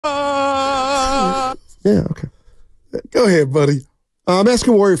Yeah, okay. Go ahead, buddy. I'm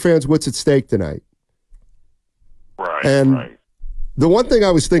asking Warrior fans what's at stake tonight. Right. The one thing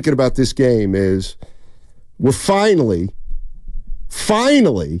I was thinking about this game is we're finally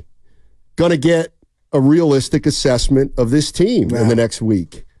going to get a realistic assessment of this team in the next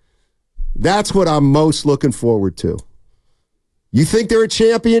week. That's what I'm most looking forward to. You think they're a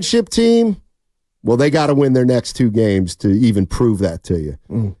championship team? Well, they got to win their next 2 games to even prove that to you.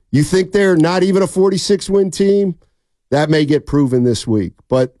 You think they're not even a 46-win team? That may get proven this week.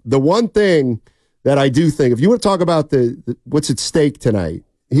 But the one thing that I do think, if you want to talk about the what's at stake tonight,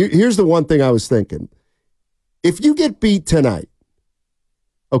 here's the one thing I was thinking. If you get beat tonight,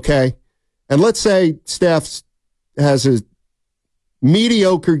 okay, and let's say Steph has a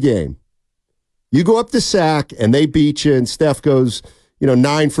mediocre game, you go up to Sac and they beat you and Steph goes,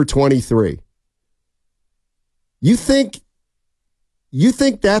 9 for 23. You think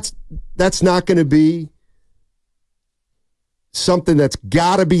that's not going to be something that's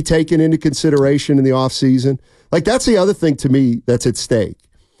got to be taken into consideration in the offseason? Like, that's the other thing to me that's at stake.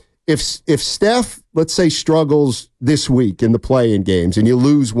 If Steph, let's say, struggles this week in the play-in games and you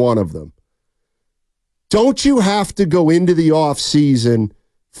lose one of them, don't you have to go into the offseason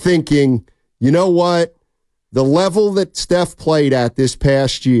thinking, you know what, the level that Steph played at this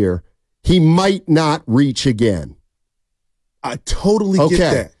past year, he might not reach again? I totally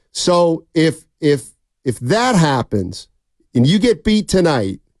get that. So if that happens and you get beat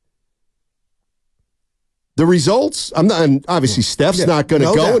tonight, the results, and obviously Steph's not going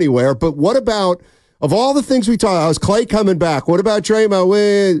to go anywhere, but what about, of all the things we talked about, is Clay coming back? What about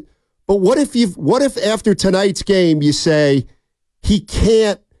Draymond? But what if after tonight's game you say he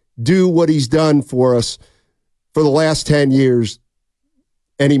can't do what he's done for us for the last 10 years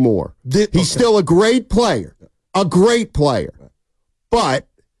anymore? He's still a great player, but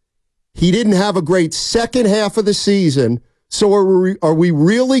he didn't have a great second half of the season. So are we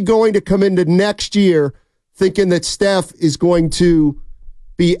really going to come into next year thinking that Steph is going to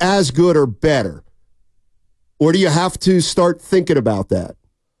be as good or better? Or do you have to start thinking about that?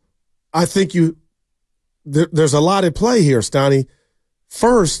 I think there's a lot at play here, Steiny.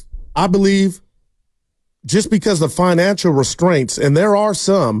 First, I believe just because of financial restraints, and there are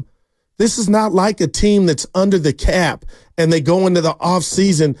some, this is not like a team that's under the cap and they go into the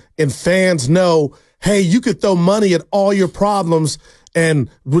offseason and fans know, hey, you could throw money at all your problems and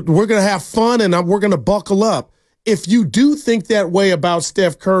we're going to have fun and we're going to buckle up. If you do think that way about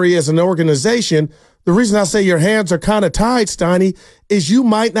Steph Curry as an organization, the reason I say your hands are kind of tied, Steiny, is you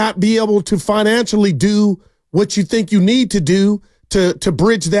might not be able to financially do what you think you need to do to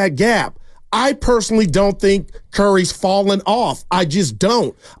bridge that gap. I personally don't think Curry's fallen off. I just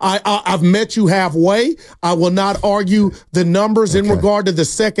don't. I've met you halfway. I will not argue the numbers in regard to the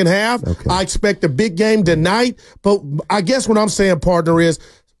second half. I expect a big game tonight. But I guess what I'm saying, partner, is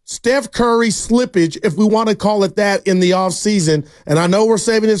Steph Curry slippage, if we want to call it that, in the offseason, and I know we're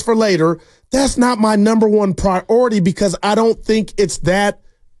saving this for later, that's not my number one priority because I don't think it's that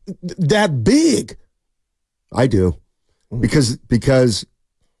big. I do. Because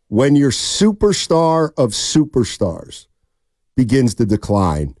when your superstar of superstars begins to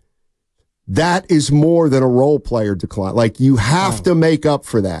decline, that is more than a role player decline. Like, you have to make up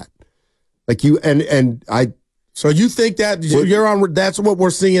for that. Like, you and I. So you think that you're on? That's what we're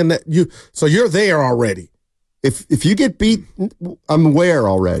seeing. So you're there already. If you get beat, I'm aware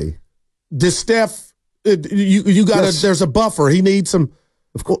already. This Steph, you got to. There's a buffer. He needs some.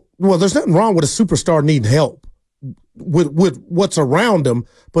 Of course. Well, there's nothing wrong with a superstar needing help with what's around him.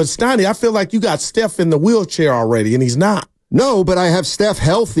 But Steiny, I feel like you got Steph in the wheelchair already, and he's not. No, but I have Steph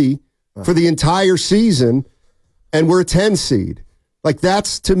healthy for the entire season, and we're a 10 seed. Like,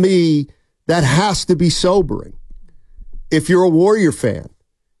 that's, to me, that has to be sobering if you're a Warrior fan.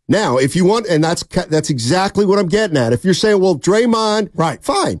 Now, if you want, and that's exactly what I'm getting at. If you're saying, well, Draymond, right,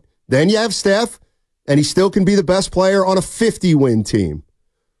 fine. Then you have Steph, and he still can be the best player on a 50-win team.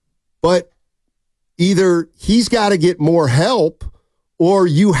 But either he's got to get more help, or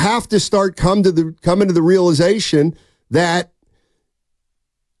you have to start coming to the realization that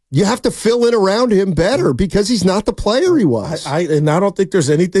you have to fill in around him better because he's not the player he was. And I don't think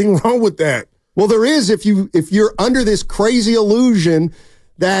there's anything wrong with that. Well, there is if you're under this crazy illusion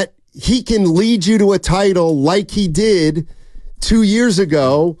that he can lead you to a title like he did 2 years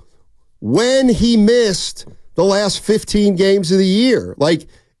ago when he missed the last 15 games of the year. Like,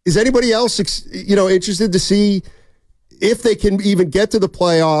 is anybody else, interested to see if they can even get to the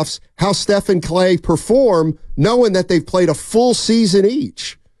playoffs, how Steph and Clay perform, knowing that they've played a full season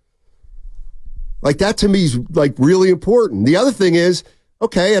each? Like, that to me is like really important. The other thing is,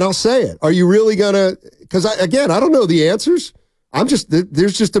 Okay, and I'll say it. Are you really going to – because, again, I don't know the answers.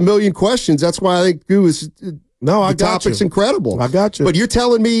 There's just a million questions. That's why I think Goo is – No, I the got topic's you. incredible. I got you. But you're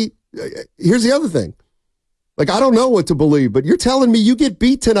telling me – here's the other thing. Like, I don't know what to believe, but you're telling me you get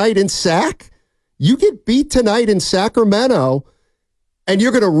beat tonight in Sac? You get beat tonight in Sacramento, and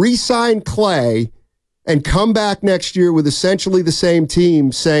you're going to re-sign Clay and come back next year with essentially the same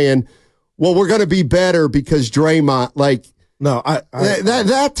team saying, well, we're going to be better because Draymond, like – No,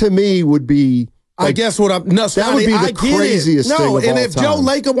 that to me would be. Like, I guess what I'm. No, that would be the craziest thing of all time. No, and if Joe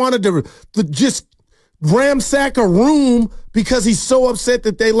Lacob wanted to just ransack a room because he's so upset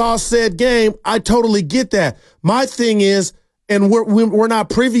that they lost said game, I totally get that. My thing is, and we're not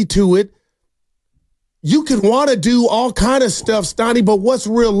privy to it. You could want to do all kind of stuff, Steiny, but what's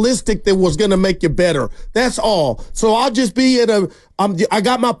realistic that was going to make you better? That's all. So I'll just be I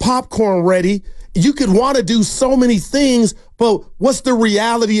got my popcorn ready. You could want to do so many things, but what's the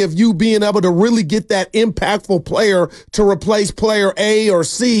reality of you being able to really get that impactful player to replace player A or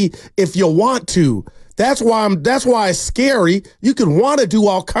C if you want to? That's why it's scary. You can want to do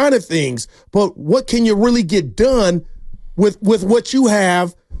all kind of things, but what can you really get done with what you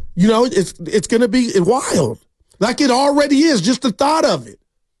have? You know, it's going to be wild. Like it already is, just the thought of it.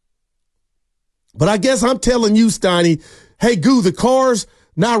 But I guess I'm telling you, Steiny, hey, Goo, the car's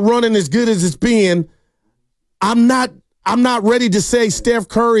not running as good as it's been. I'm not ready to say Steph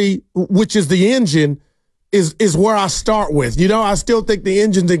Curry, which is the engine, is where I start with. You know, I still think the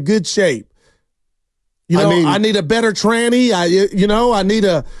engine's in good shape. You know, I need a better tranny. I need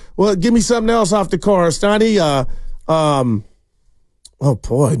give me something else off the car, Steiny. Oh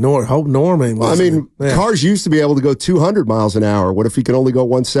boy, hope Norman. Cars used to be able to go 200 miles an hour. What if he can only go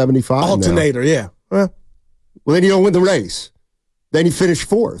 175? Alternator, now? Yeah. Well, then you don't win the race. Then you finish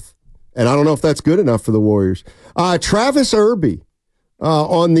fourth. And I don't know if that's good enough for the Warriors. Travis Irby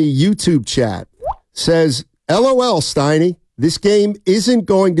on the YouTube chat says, LOL, Steiny, this game isn't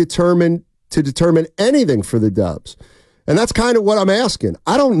going to determine anything for the Dubs. And that's kind of what I'm asking.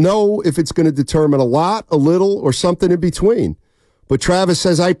 I don't know if it's going to determine a lot, a little, or something in between. But Travis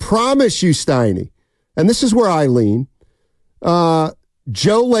says, I promise you, Steiny, and this is where I lean,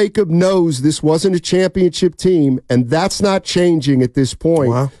 Joe Lacob knows this wasn't a championship team, and that's not changing at this point.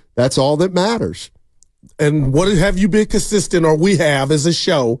 Wow. That's all that matters. And what have you been consistent, or we have as a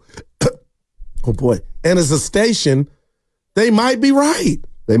show, oh boy, and as a station, they might be right.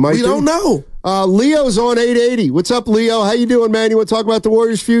 They might. We don't know. Leo's on 880. What's up, Leo? How you doing, man? You want to talk about the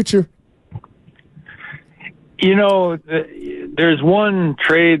Warriors' future? You know, there's one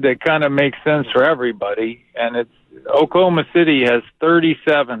trade that kind of makes sense for everybody, and it's Oklahoma City has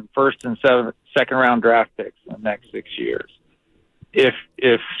 37 first and second round draft picks in the next 6 years. If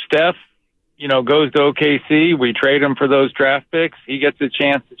Steph, goes to OKC, we trade him for those draft picks. He gets a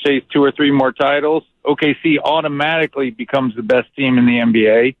chance to chase 2 or 3 more titles. OKC automatically becomes the best team in the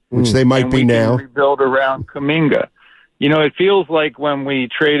NBA, which they might be now. Can rebuild around Kuminga. It feels like when we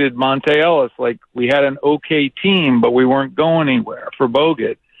traded Monte Ellis, like we had an okay team, but we weren't going anywhere for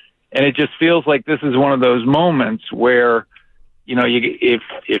Bogut. And it just feels like this is one of those moments where,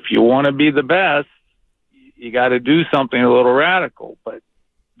 if you want to be the best, you got to do something a little radical. But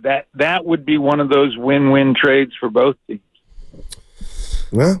that would be one of those win-win trades for both teams.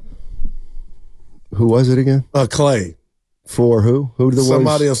 Well, who was it again? Clay. For who? Who did the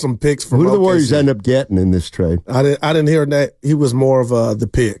Somebody Warriors? or some picks from Who did the OKC. Warriors end up getting in this trade? I didn't hear that. He was more of the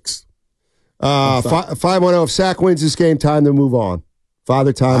picks. 510. If Sac wins this game, time to move on.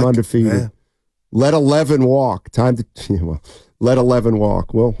 Father time undefeated. Man. Let 11 walk. Time to let 11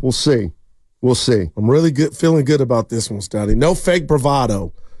 walk. Well, we'll see. We'll see. I'm really feeling good about this one, Steiny. No fake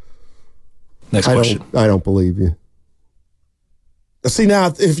bravado. Next question. I don't believe you. See,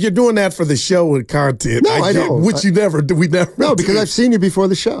 now, if you're doing that for the show and content, no, I don't. Which you never do. We never. No, because I've seen you before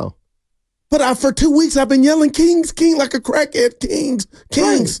the show. But for 2 weeks, I've been yelling Kings, King, like a crackhead, Kings.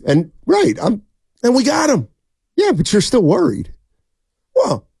 Right. And we got them. Yeah, but you're still worried.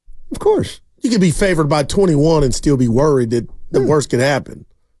 Well, of course. You could be favored by 21 and still be worried that the worst could happen.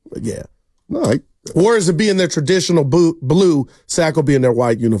 But yeah. No, Warriors will be in their traditional blue. Sac will be in their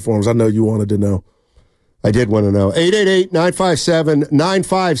white uniforms. I know you wanted to know. I did want to know.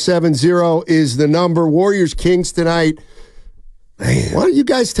 888-957-9570 is the number. Warriors Kings tonight. Man, why don't you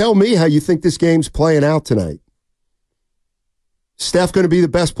guys tell me how you think this game's playing out tonight? Steph going to be the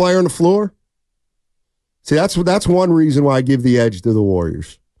best player on the floor? See, that's one reason why I give the edge to the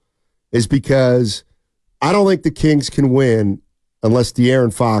Warriors, is because I don't think the Kings can win unless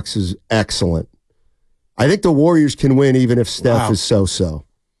De'Aaron Fox is excellent. I think the Warriors can win even if Steph is so-so.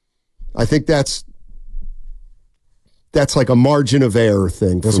 I think that's that's like a margin of error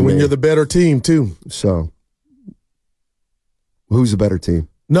thing. That's for when me. you're the better team, too. So, who's the better team?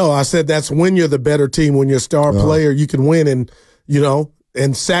 No, I said that's when you're the better team. When you're a star player, you can win, and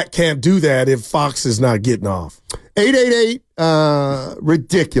and Sack can't do that if Fox is not getting off. 888,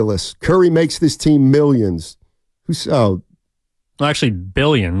 ridiculous. Curry makes this team millions. Well, actually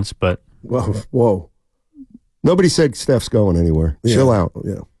billions, but Whoa. Nobody said Steph's going anywhere. Yeah. Chill out.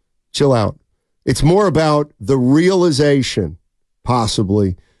 Yeah. Chill out. It's more about the realization,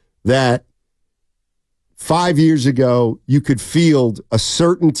 possibly, that 5 years ago you could field a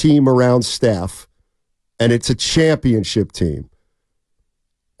certain team around Steph, and it's a championship team.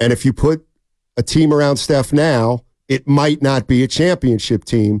 And if you put a team around Steph now, it might not be a championship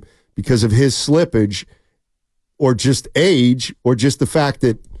team because of his slippage or just age or just the fact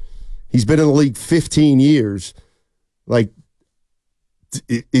that he's been in the league 15 years. Like,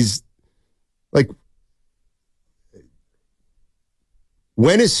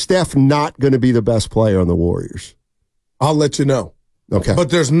 when is Steph not going to be the best player on the Warriors? I'll let you know. Okay.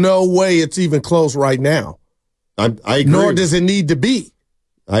 But there's no way it's even close right now. I agree. Nor does it need to be.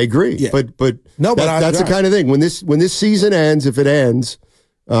 I agree. Yeah. But No, but that's the kind of thing. When this season ends, if it ends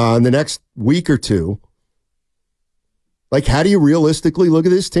in the next week or two, like, how do you realistically look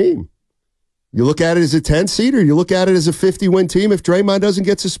at this team? You look at it as a 10 seed, or you look at it as a 50-win team if Draymond doesn't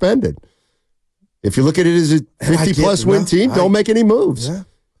get suspended. If you look at it as a 50-plus win team, don't make any moves. Yeah.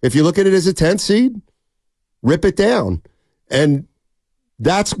 If you look at it as a 10 seed, rip it down. And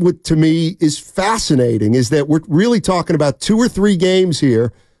that's what, to me, is fascinating, is that we're really talking about 2 or 3 games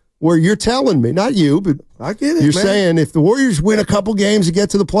here where you're telling me, not you, but I get it, you're man. saying if the Warriors win a couple games and get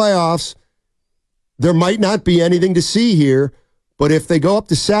to the playoffs, there might not be anything to see here. But if they go up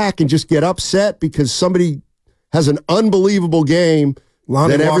to Sack and just get upset because somebody has an unbelievable game,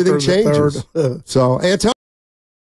 Lonnie then everything Walker, the changes. third. So, Antonio.